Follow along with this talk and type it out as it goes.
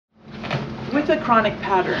a chronic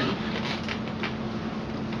pattern,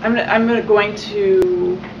 I'm going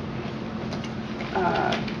to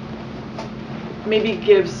maybe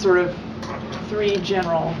give sort of 3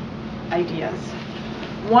 general ideas.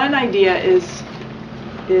 One idea is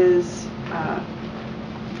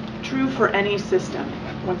true for any system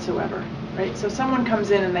whatsoever, right? So someone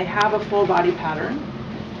comes in and they have a full body pattern,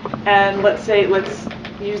 and let's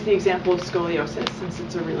use the example of scoliosis, since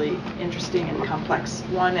it's a really interesting and complex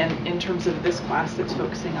one, and in terms of this class that's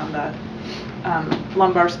focusing on the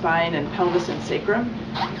lumbar spine and pelvis and sacrum.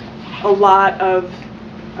 A lot of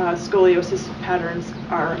scoliosis patterns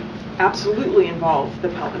are absolutely involve the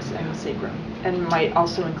pelvis and the sacrum, and might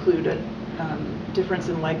also include a difference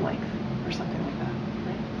in leg length or something like that,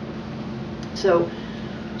 right? So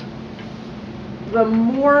the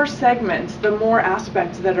more segments, the more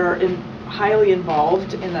aspects that are highly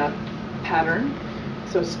involved in a pattern.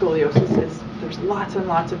 So scoliosis there's lots and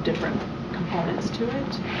lots of different components to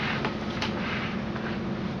it.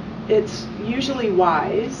 It's usually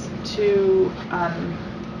wise to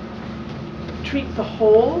treat the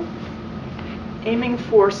whole, aiming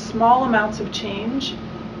for small amounts of change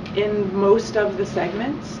in most of the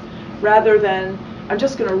segments, rather than I'm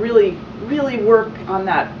just going to really, really work on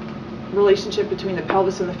that relationship between the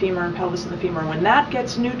pelvis and the femur and pelvis and the femur. When that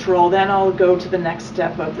gets neutral, then I'll go to the next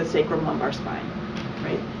step of the sacrum lumbar spine,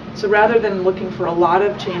 right? So rather than looking for a lot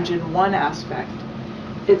of change in one aspect,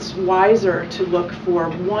 it's wiser to look for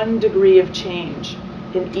 1 degree of change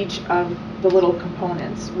in each of the little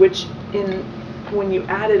components, which when you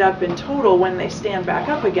add it up in total, when they stand back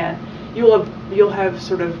up again, you'll have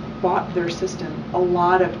sort of bought their system a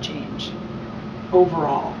lot of change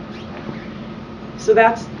overall. So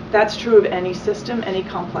that's true of any system, any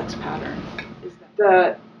complex pattern.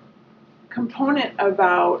 The component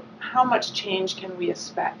about how much change can we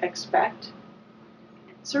expect,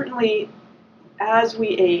 certainly as we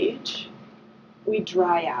age, we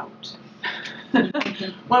dry out.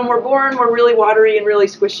 When we're born, we're really watery and really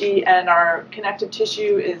squishy, and our connective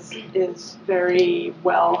tissue is very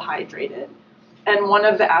well hydrated. And one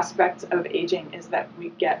of the aspects of aging is that we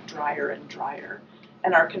get drier and drier,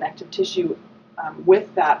 and our connective tissue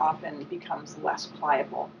with that often becomes less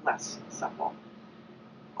pliable, less supple.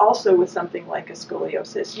 Also with something like a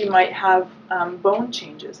scoliosis, you might have bone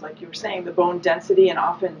changes, like you were saying, the bone density, and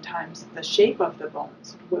oftentimes the shape of the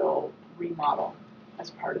bones will remodel as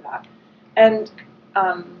part of that. And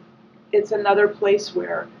it's another place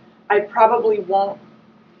where we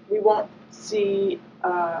won't see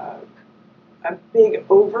a big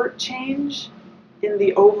overt change in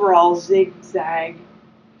the overall zigzag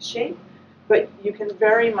shape, but you can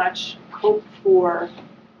very much hope for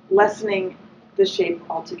lessening the shape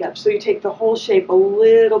altogether. So you take the whole shape a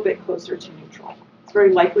little bit closer to neutral. It's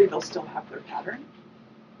very likely they'll still have their pattern,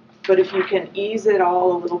 but if you can ease it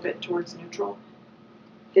all a little bit towards neutral,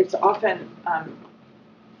 it's often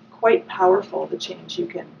quite powerful, the change you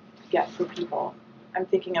can get for people. I'm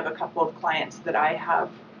thinking of a couple of clients that I have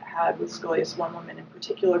had with scoliosis, one woman in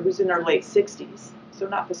particular who's in her late 60s, so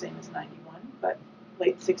not the same as 91, but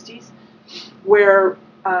late 60s, where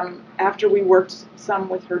after we worked some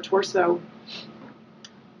with her torso,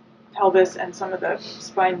 pelvis, and some of the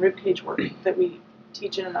spine ribcage work that we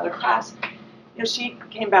teach in another class, she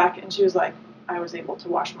came back and she was like, I was able to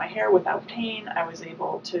wash my hair without pain. I was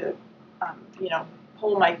able to,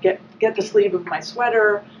 get the sleeve of my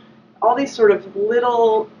sweater. All these sort of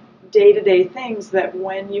little day-to-day things that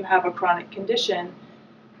when you have a chronic condition,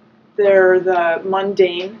 they're the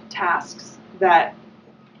mundane tasks that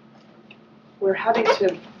we're having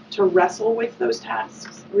to wrestle with. Those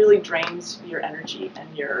tasks really drains your energy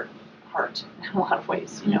and your heart in a lot of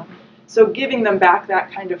ways, So giving them back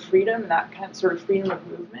that kind of freedom, that kind of sort of freedom of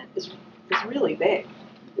movement is really big.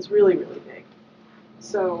 It's really, really big.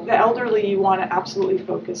 So the elderly, you want to absolutely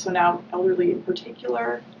focus. So now elderly in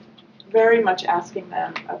particular, very much asking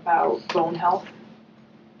them about bone health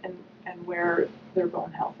and where their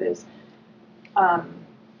bone health is.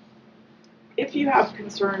 If you have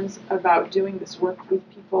concerns about doing this work with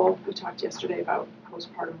people, we talked yesterday about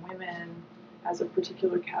postpartum women as a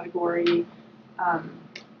particular category.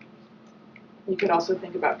 You could also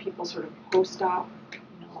think about people sort of post-op,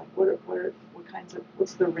 like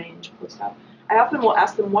what's the range post-op? I often will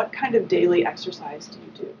ask them, what kind of daily exercise do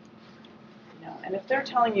you do? And if they're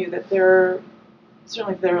telling you that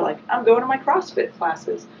certainly if they're like, I'm going to my CrossFit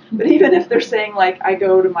classes, but even if they're saying like, I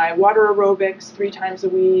go to my water aerobics 3 times a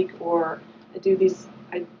week, or I do these,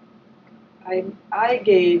 I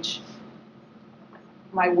gauge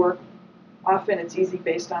my work, often it's easy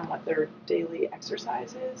based on what their daily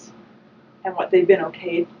exercise is and what they've been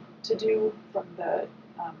okayed to do from the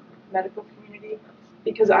medical community,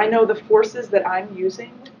 because I know the forces that I'm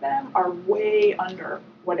using with them are way under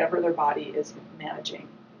whatever their body is managing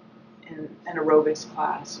in an aerobics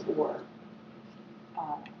class, or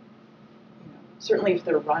certainly if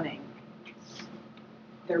they're running,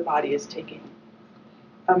 their body is taking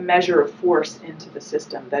a measure of force into the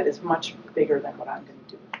system that is much bigger than what I'm going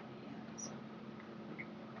to do with my hands.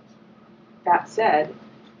 That said,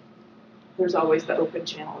 there's always the open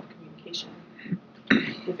channel of communication.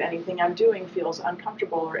 If anything I'm doing feels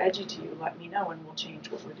uncomfortable or edgy to you, let me know and we'll change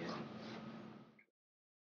what we're doing.